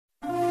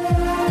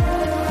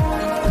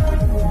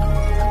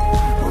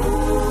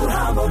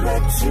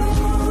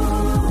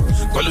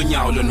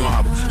kwalonyawo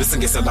lonwabo bese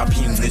ngeselapha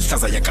ingci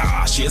ihlaza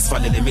yakashi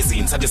esivalele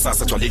emizini sathi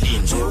sasa gcwale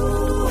linje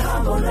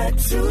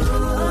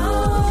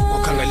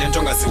ukhangele nto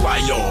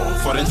ongaziwayo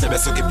for endlebe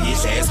esuke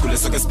ibhidle esikhule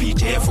esuke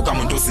esibhide fuka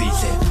muntu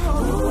uzidle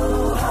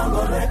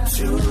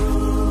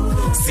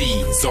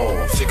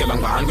Sizo fikela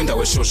ngani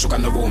kwindawo eshushu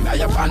kanobomi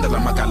ayabanda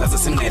lamagala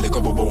zesinqele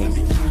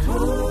kobobomi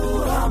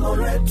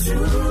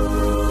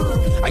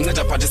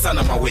anceda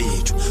phathisana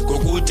mawethu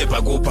ngokude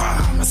bhakupha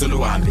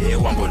masoluhambe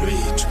uhambo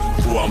lwethu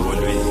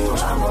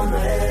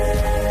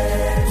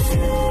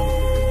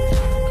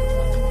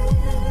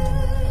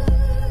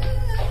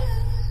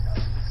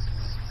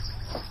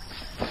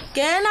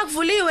Ngena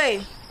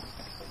kuvuliwe.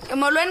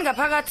 Emolweni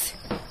ngaphakathi.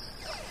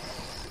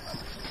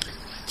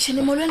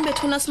 Chini molweni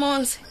bethuna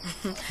simonze.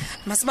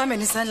 Masibambe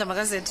nisandla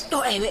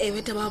makazethu.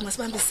 Ewe taba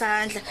masibambe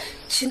isandla.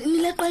 Chini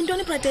nileqa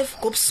intoni brother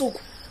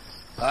ngobusuku?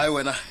 Hayi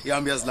wena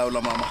ihambi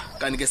yazilawula mama.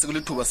 Kanti ke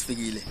sekulithuba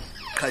sifikile.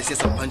 Qha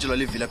siyasaphantshelwa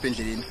livila apha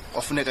endleleni.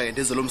 Kwafuneka ke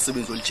ndenze lo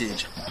msebenzi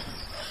olitshintsha.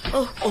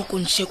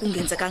 Okunje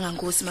kungenza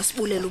kangangosi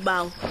masibulela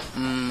ubawo.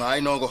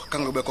 Hayi noko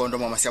kangakube khona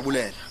mama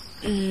siyabulela.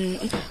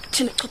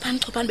 Chini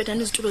chophani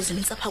betana izitulo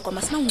zininzi apha kwa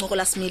masina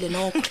uncokola simile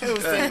noko.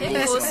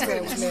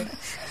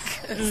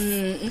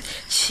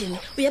 Chini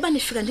uyaba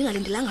nifika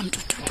ndingalindelanga mntu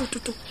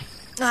tu.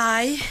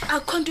 Hayi,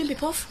 akho nto imbi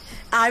phofu.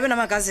 hayi wena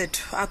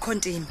makazethu akho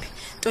nto imbi.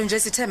 Nto nje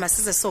sithe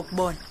masize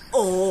sokubona.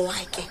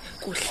 Hayi ke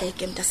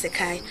kuhleke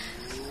mntasekhaya.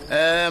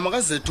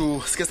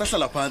 Makazethu sike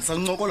sahlala phansi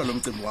sancokola lo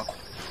mcimbi wakho.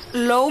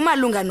 Lo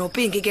umalunga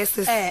nopinki ke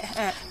sisi.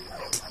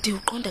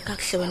 Ndiuqonda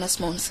kakuhle wena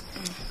Simonzi.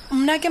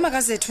 Mna ke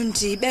makazethu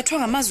ndibethwa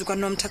ngamazwi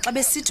kaNomtha xa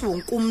besithi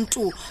wonke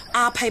umuntu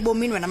apha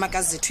ebomini wena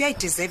makazethu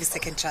uyayideserve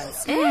second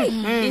chance.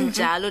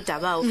 Injalo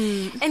dabawo.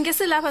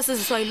 Engeselapha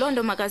siziswa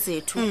yilondo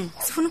makazethu.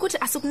 Sifuna ukuthi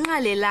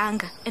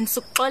asikunqalelanga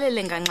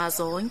andisukuxolele nganxa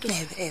zonke.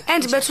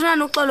 And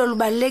bethunana uxolo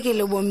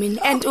lubalekile ebomini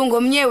and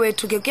ungomnye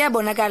wethu ke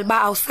kuyabonakala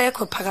ba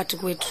awusekho phakathi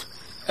kwethu.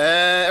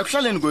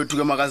 Ekuhlaleni kwethu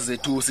ke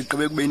makazethu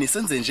siqhube kubeni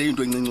senze nje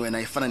into encinci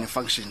wena ifana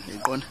nefunction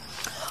uyiqonda.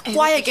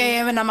 Kwaye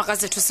ke wena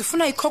makazethu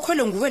sifuna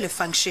ikhokhwele nguwe le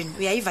function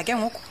uyayiva ke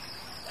ngoku.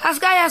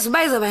 Asikayazi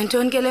uba izoba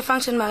intoni ke le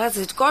function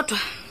makazethu kodwa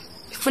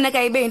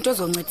ifuneka ibe into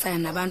zoncedisana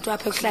nabantu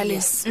apha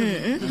ekuhlaleni.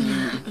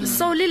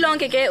 So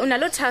lilonke ke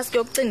unalo task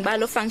yokucinga ba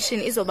lo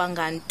function izoba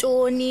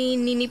ngantoni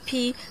nini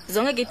phi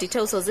zonke ke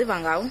details oziva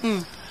ngawo.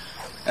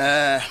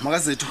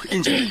 Makazethu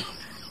injalo.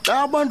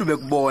 Xa abantu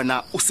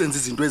bekubona usenza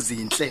izinto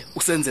ezinhle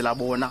usenzela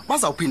bona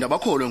bazawuphinda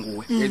bakholwe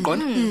nguwe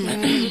uyayiqonda.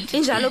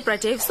 Injalo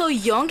brother so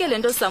yonke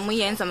lento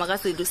samuyenza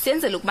makazethu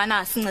siyenzele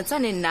ukubana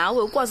sincedisane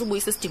nawe ukwazi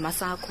ubuyisa isidima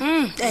sakho.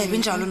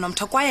 Injalo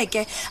Nomtha kwaye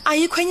ke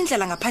ayikho enye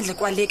indlela ngaphandle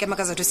kwaleke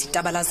makazethu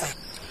sitabalazayo.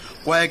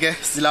 Kwaye ke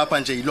silapha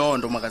nje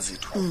yilondo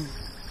makazethu.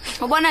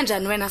 Ubona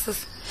njani wena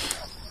sisi?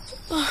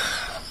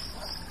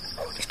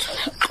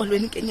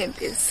 Xolweni ke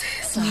nyembezi.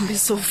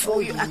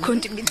 Ngimbisovuyo akho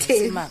nto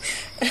ibitheni.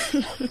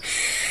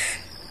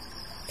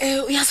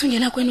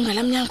 Uyasungena kwenu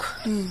ngalamnyango.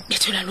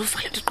 Ngithola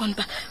luvala ndiqonda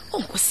ba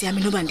Nkosi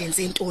yami noba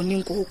ndenze intoni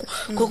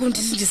ngoku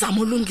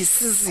ndizama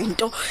ulungisa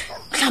izinto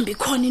mhlawumbe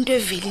ikhona into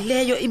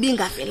evelileyo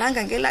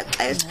ibingavelanga ngela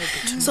xesha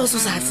so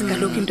uzazi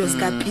ngalokho into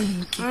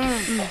zikaPinki.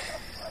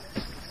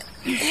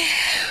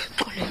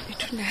 Xolweni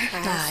bethuna.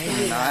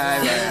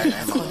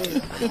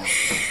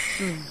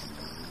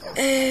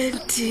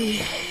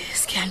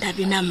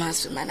 Siyandabi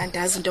namazwi mana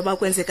ndazi into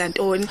bakwenzeka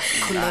ntoni.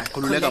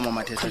 Khululeka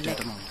mama thetha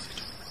mama.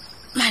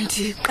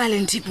 Mandiqale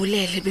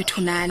ndibulele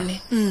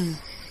bethunane.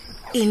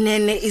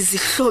 Inene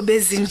izihlobo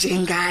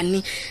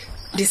ezinjengani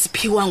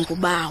ndisiphiwa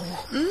ngubawo.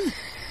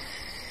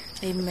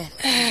 Amen.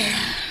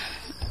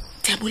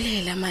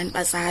 Ndiyabulela mani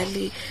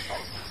bazali.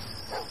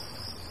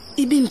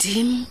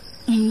 Ibindim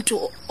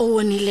umuntu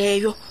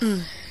owonileyo.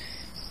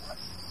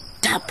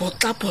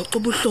 Dabhoxa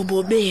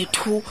ubuhlobo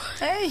bethu.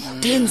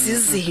 Denza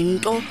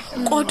izinto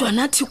kodwa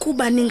nathi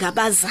kuba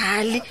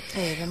ningabazali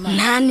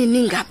nani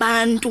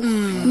ningabantu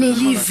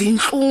niyiva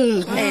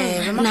inhlungu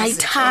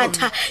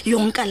nayithatha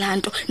yonke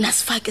lanto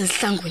nasifake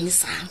ezihlangweni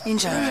zami.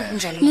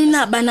 Injalo.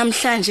 Ninaba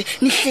namhlanje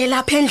nihlela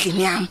apha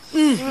endlini yami.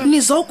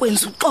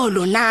 Nizokwenza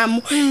uxolo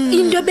nami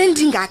into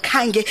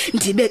bendingakhange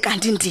ndibe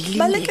kanti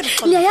ndilile.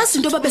 Niyayazi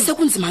into babese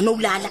kunzima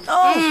nokulala.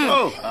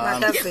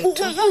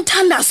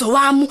 Umthandazo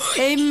wami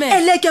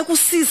eleke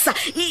kusisa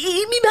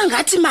ibiba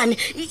ngathi mani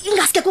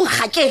ingaske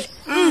kungarhatyeli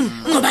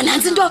ngoba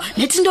nansi into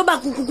nethi into ba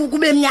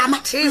kube emnyama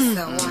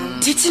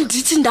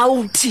ndithi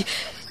ndawuthi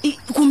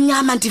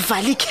kumnyama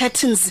ndivala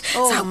icurtains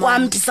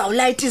zakwami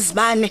ndizawulight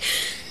izibane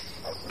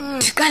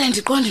ndiqale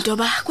ndiqonde into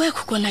ba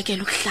kwekho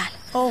konakela ukuhlala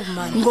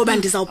ngoba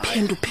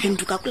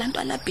ndizawuphenduka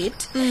kulanto la bed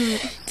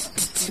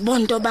ndibona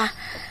into ba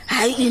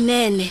hayi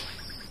inene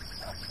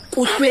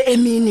kuhlwe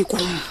emini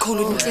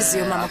khulu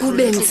inhliziyo mama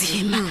kube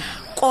nzima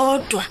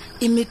kodwa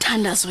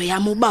imithandazo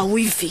yami uba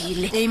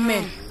uyivile.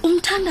 Amen.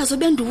 Umthandazo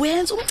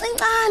bendiwenza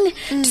umcincane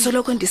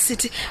ndisoloko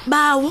ndisithi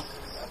bawo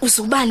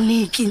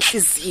uzubaniki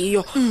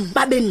inhliziyo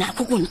babe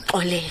nakho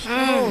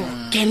ukunixolela.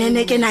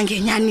 Ngenene ke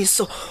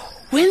nangenyaniso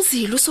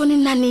wenzile usoni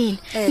nanini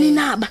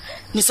ninaba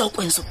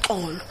nizokwenza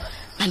uxolo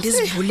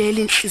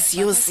mandizivulele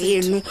inhliziyo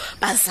zenu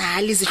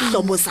bazali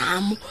izihlobo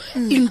zami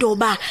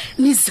indoba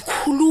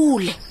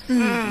nizikhulule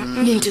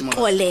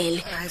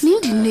nindixolele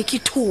nindinike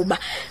ithuba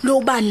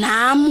loba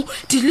nami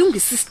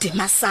ndilungise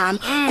isidima sami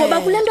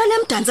ngoba kulento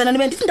lemdantsana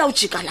nibe ndithi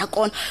ndawujika la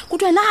kona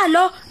kuthiwe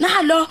nalo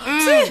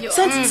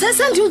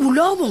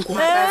sendingulobo ngoku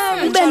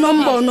ube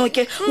nombono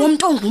ke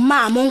womuntu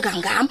ongumama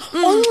ongangami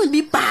onxiba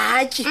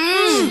ibhatyi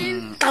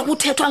xa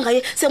kuthethwa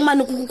ngaye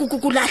sekumane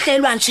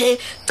kulahlelwa nje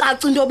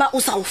caca into yoba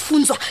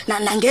uzawufunzwa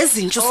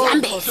nangezinto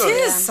sihambele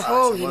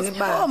yini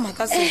ba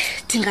makazi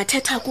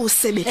ndingathetha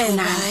kuse bethu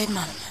naye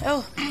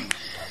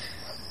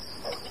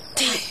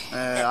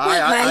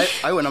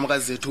hayi wena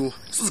makazi zethu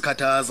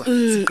sizikhathaza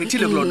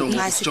sigqithile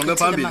kulonto sijonge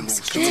phambili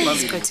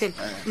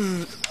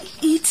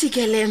ithi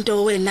ke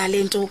lento wena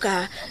lento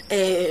ka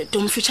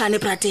Domfitshane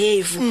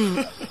Bradave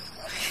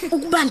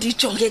ukuba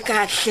ndijonge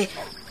kahle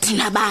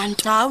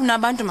dinabantu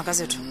unabantu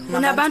makazethu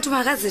unabantu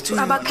makazethu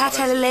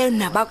abakhathaleleyo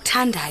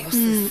nabakuthandayo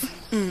sisi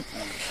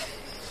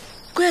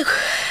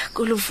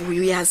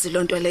kuluvuyo uyazi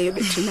lonto leyo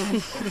bethu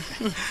nani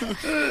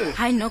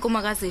hayi noko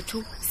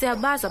makazethu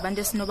siyabaza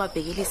abantu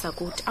esinobabhekelisa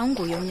kuthi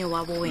awunguye omnye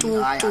wabo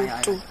wena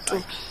tu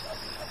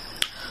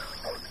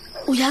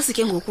uyazi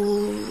ke ngoku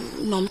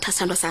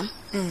nomthasandwa sami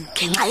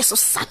ngenxa yeso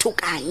sizathu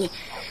kanye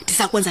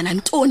ndiza kwenza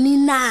nantoni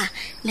na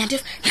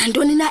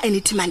nantoni na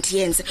enithi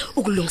mandiyenze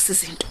ukulungisa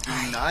izinto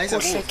hayi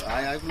kulungile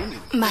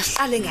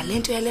masiqale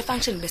ngalento yale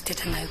function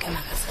besithetha ngayo ke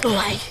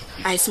makazi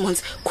hayi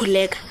Simonzi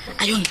khuleka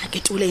ayongxaki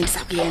etule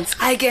endizakuyenza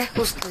hayi ke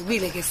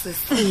usigqibile ke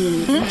sisi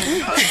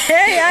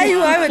hayi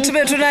wethu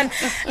bethu nani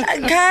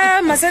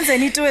kha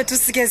masenzeni itu wethu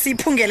sike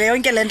siyiphungele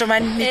yonke lento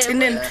mani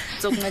nithineni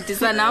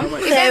zokuncedisa nami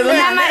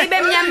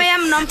ibe mnyama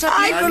yami nomtha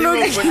hayi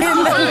kulungile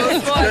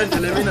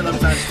mina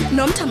namhlanje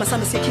nomthama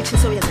sami sekitchen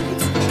soyenza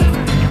ngithi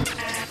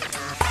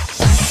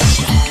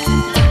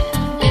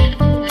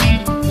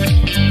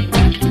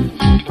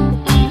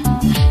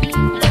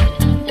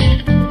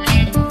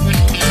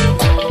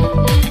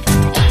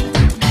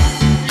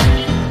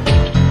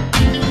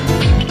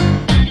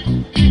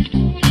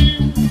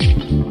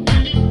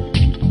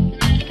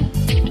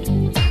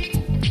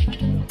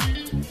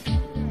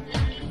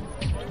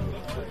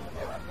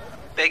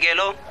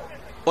Begelo.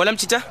 Hola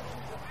mchita.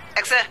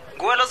 Exe,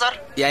 nguwe lo zar?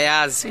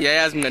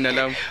 Yayazi mngane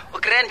lami.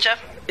 Ugrand chef?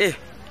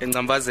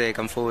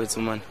 Engcambazeka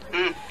mfowethu man.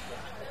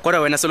 Kodwa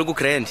wena soloku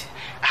grand.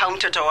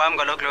 Umthetho wami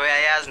ngalokho lo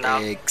uyayazi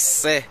nawe.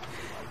 Exe.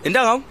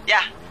 Intangawo?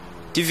 Yeah.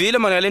 Divile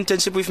man ngale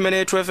internship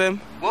uyifumene trufm.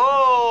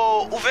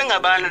 Wo, uve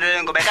ngabani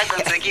le ngoba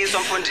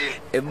ekaqinisekiswa mfundini.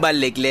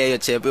 Eballekileyo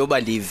chep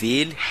yoba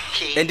ndivile.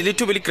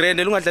 Andilithuba ligrand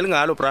lungadlali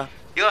ngalo bra.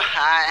 Yo,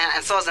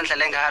 ansoze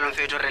ndlale ngalo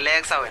mfethu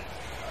relaxa wena.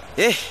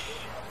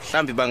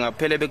 Mhlambi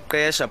bangaphele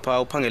bekuqesha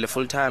pha uphangele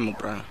full time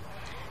bra.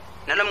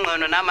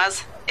 Nalomnqono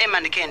namazi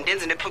mandikhe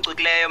ndenze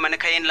nephucukileyo manje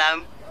ekhayeni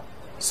lami.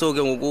 So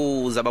ke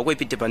ngokuzaba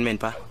kwephi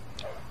department pha?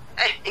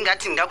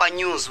 Ingathi ngakwa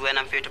news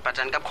wena mfethu but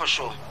andikakho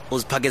sure.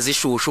 Uziphakeza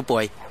ishushu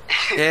boy.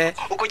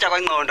 Ukutya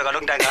kwangqondo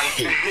kaloku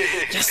ntangami.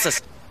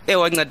 Justice.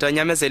 Wanceda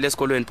nyamezele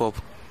esikolweni pop.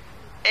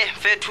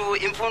 Mfethu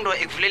imfundo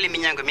ekuvulela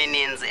iminyango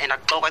emininzi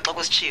endaxoxa xa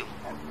kusitshiwo.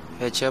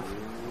 Chep.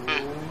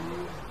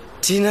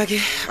 Thina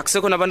ke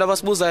akusekho nabantu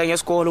abasibuzayo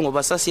ngesikolo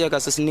ngoba sasiyeka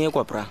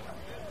sesinikwa bra.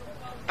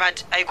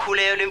 But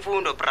ayikhuleyo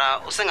lemfundo bra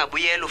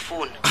usengabuyela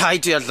ufuna. Hayi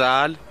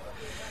tuyadlala.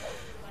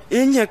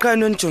 Inye qha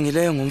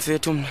nonijongileyo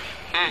ngomfethu mina.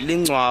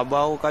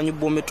 Lincwaba okanye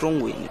ubomi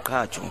etrongweni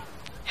qhajo.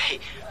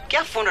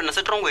 Kuyafundwa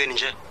nasetrongweni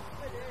nje.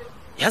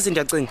 Yazi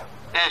ndiyacinga.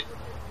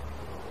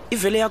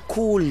 Ivele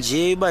yakhulu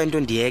nje iba into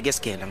ndiyeke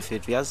esigela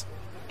mfethu yazi.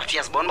 But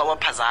uyazibona uba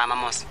waphazama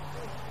mos.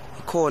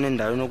 Ikhona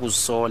indawo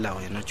enokuzisola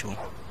wena Jo.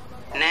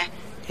 Ne?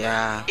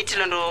 Yeah. Ithi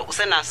lonto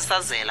usenaso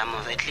sazela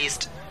mos at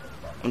least.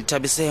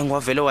 Undithabise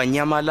ngwavele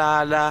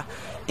wanyamalala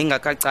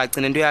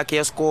ingakacaci nento yakhe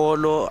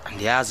yesikolo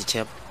andiyazi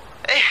chep.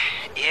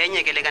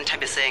 Yenye ke le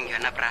kanithabise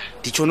ngiyona bra.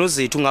 Ndichono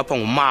zethu ngapha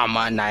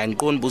ngumama naye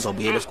ngiqondi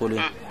buzawubuyela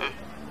esikolweni.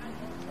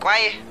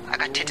 Kwaye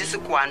akathethi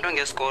isigwanto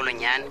ngesikolo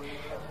nyani.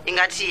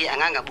 Ingathi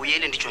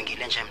angangabuyeli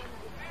ndijongile nje mina.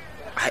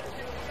 Hayi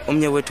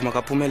omnye wethu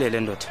makaphumelele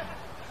ndoda.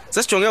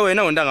 Sesijonge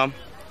wena wendangami.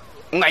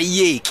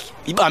 Ungayiyeki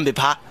ibambe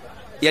pha.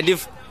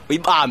 Yandiv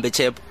uyibambe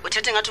chep.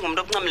 Uthethe ngathi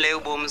ngumuntu obuncamileyo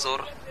ubomi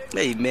Zoro.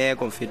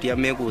 Imeko mfethu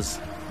iyamekuza.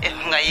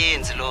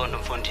 Ungayenzi lo nto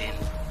mfondini.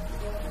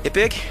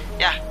 Ebheki?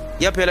 Yeah.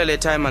 Yaphela le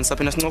time man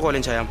saphinda sincokole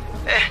nje yami.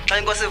 Xa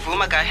inkosi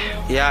ivuma guy.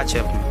 Yeah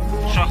chep.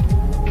 Sure.